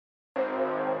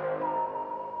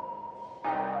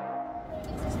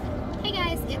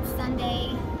It's Sunday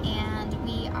and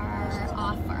we are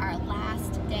off for our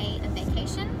last day of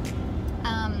vacation.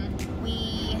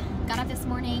 We got up this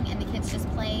morning and the kids just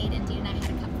played, and Dee and I had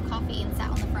a cup of coffee and sat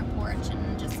on the front porch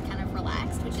and just kind of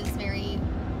relaxed, which is very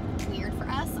weird for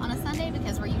us on a Sunday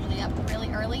because we're usually up really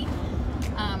early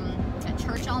at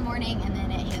church all morning and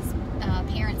then at his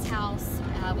parents' house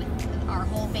with our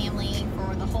whole family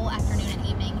for the whole afternoon and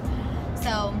evening.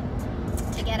 So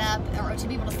to get up, or to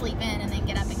be able to sleep in and then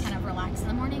get up and kind of relax in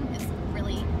the morning is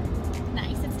really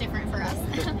nice. It's different for us.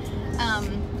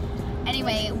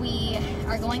 Anyway, we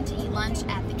are going to eat lunch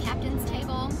at the Captain's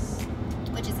Table,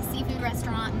 which is a seafood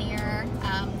restaurant near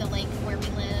the lake where we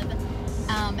live.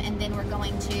 And then we're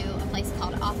going to a place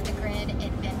called Off the Grid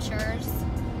Adventures,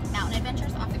 Mountain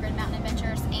Adventures, Off the Grid Mountain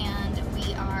Adventures, and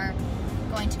we are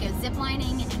going to go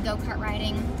ziplining and go-kart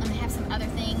riding, and they have some other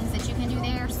things that you can do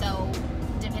there, so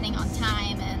depending on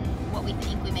time and what we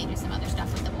think, we may do some other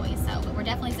stuff with the boys. So, but we're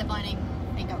definitely ziplining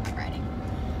and go-kart riding.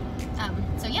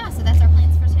 So yeah, so that's our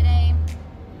plans for today.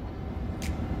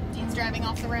 Dean's driving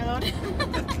off the road.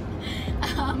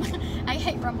 I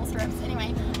hate rumble strips.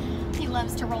 Anyway, he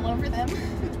loves to roll over them.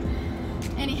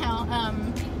 Anyhow,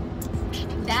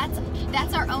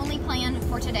 that's our only plan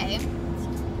for today.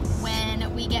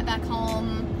 When we get back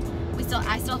home, I still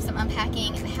have some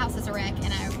unpacking. The house is a wreck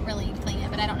and I really need to clean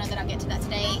it, but I don't know that I'll get to that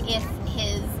today.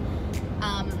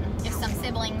 If some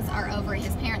siblings are over at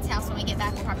his parents' house when we get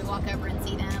back, we'll probably walk over and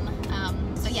see them.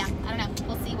 So yeah, I don't know.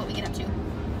 We'll see what we get up to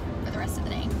for the rest of the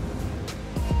day.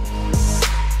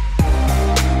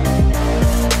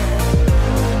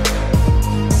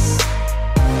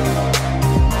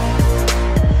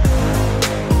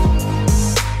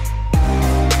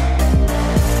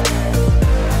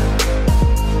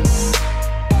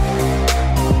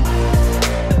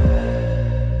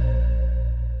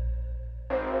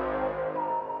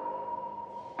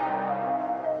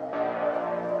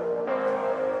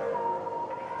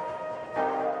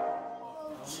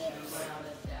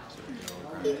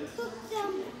 You cook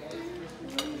them.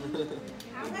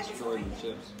 Destroyed the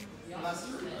chips. Alright.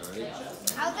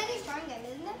 How did he find them?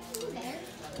 Isn't that food there?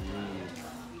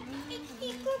 He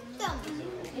cooked them.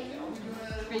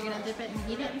 Are you gonna dip it and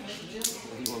eat it?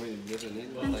 You want me to dip it and eat it?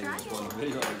 I think it's one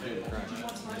video I do the crack.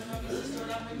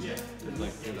 It's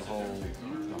like do the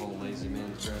whole lazy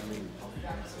man's crab meat.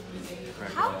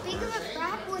 How big of a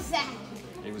crab was that?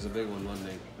 It was a big one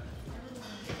Monday.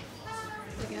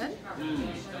 Is it good?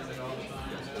 Yes,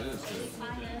 it is good.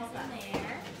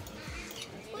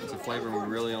 It's a flavor we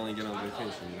really only get on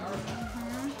vacation. You know?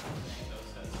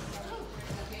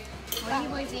 What are you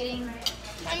boys eating?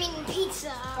 I mean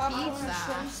pizza.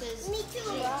 Pizza. Me too.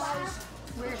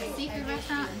 We're at a seafood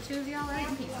restaurant and two of y'all are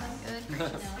eating pizza.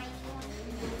 Good.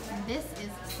 This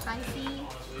is spicy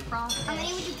crawfish. How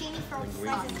many would you give me for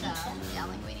pasta? Yeah,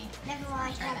 linguine. Never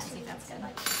mind. Try that, see if that's good.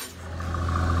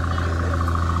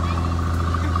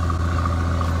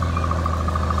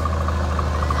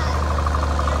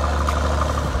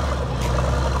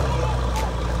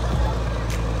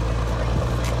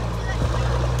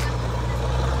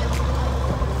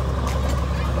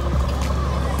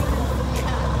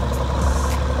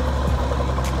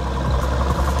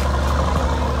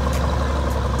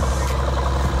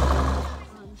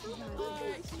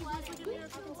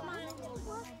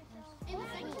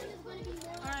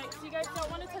 Alright, so you guys don't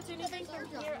want to touch anything from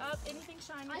here up, anything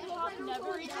shiny on top.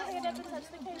 Never reach your hand up and touch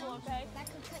the cable, okay? That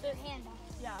could cut your hand off.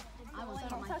 Yeah. So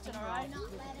don't touch it, alright?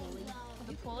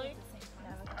 The pulley?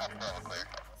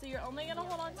 So you're only going to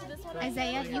hold on to this one right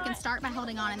Isaiah, here. you can start by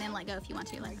holding on and then let go if you want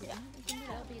to. Like,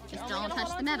 just don't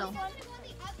touch the metal.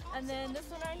 And then this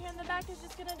one right here in the back is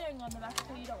just going to dangle on the back,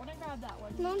 so you don't want to grab that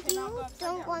one. Mom, cannot go upside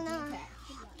don't down. wanna.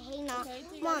 Hey, no. Okay,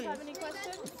 do you guys have any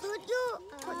questions? Put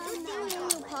the thing in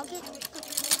your pocket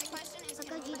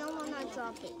because you don't wanna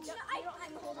drop it.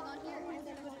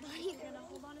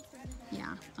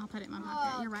 yeah, I'll put it in my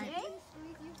pocket. You're right.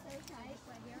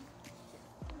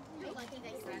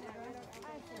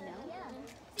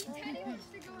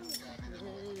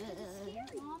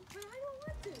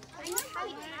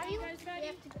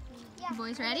 You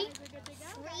boys ready?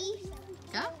 3,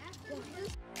 Go.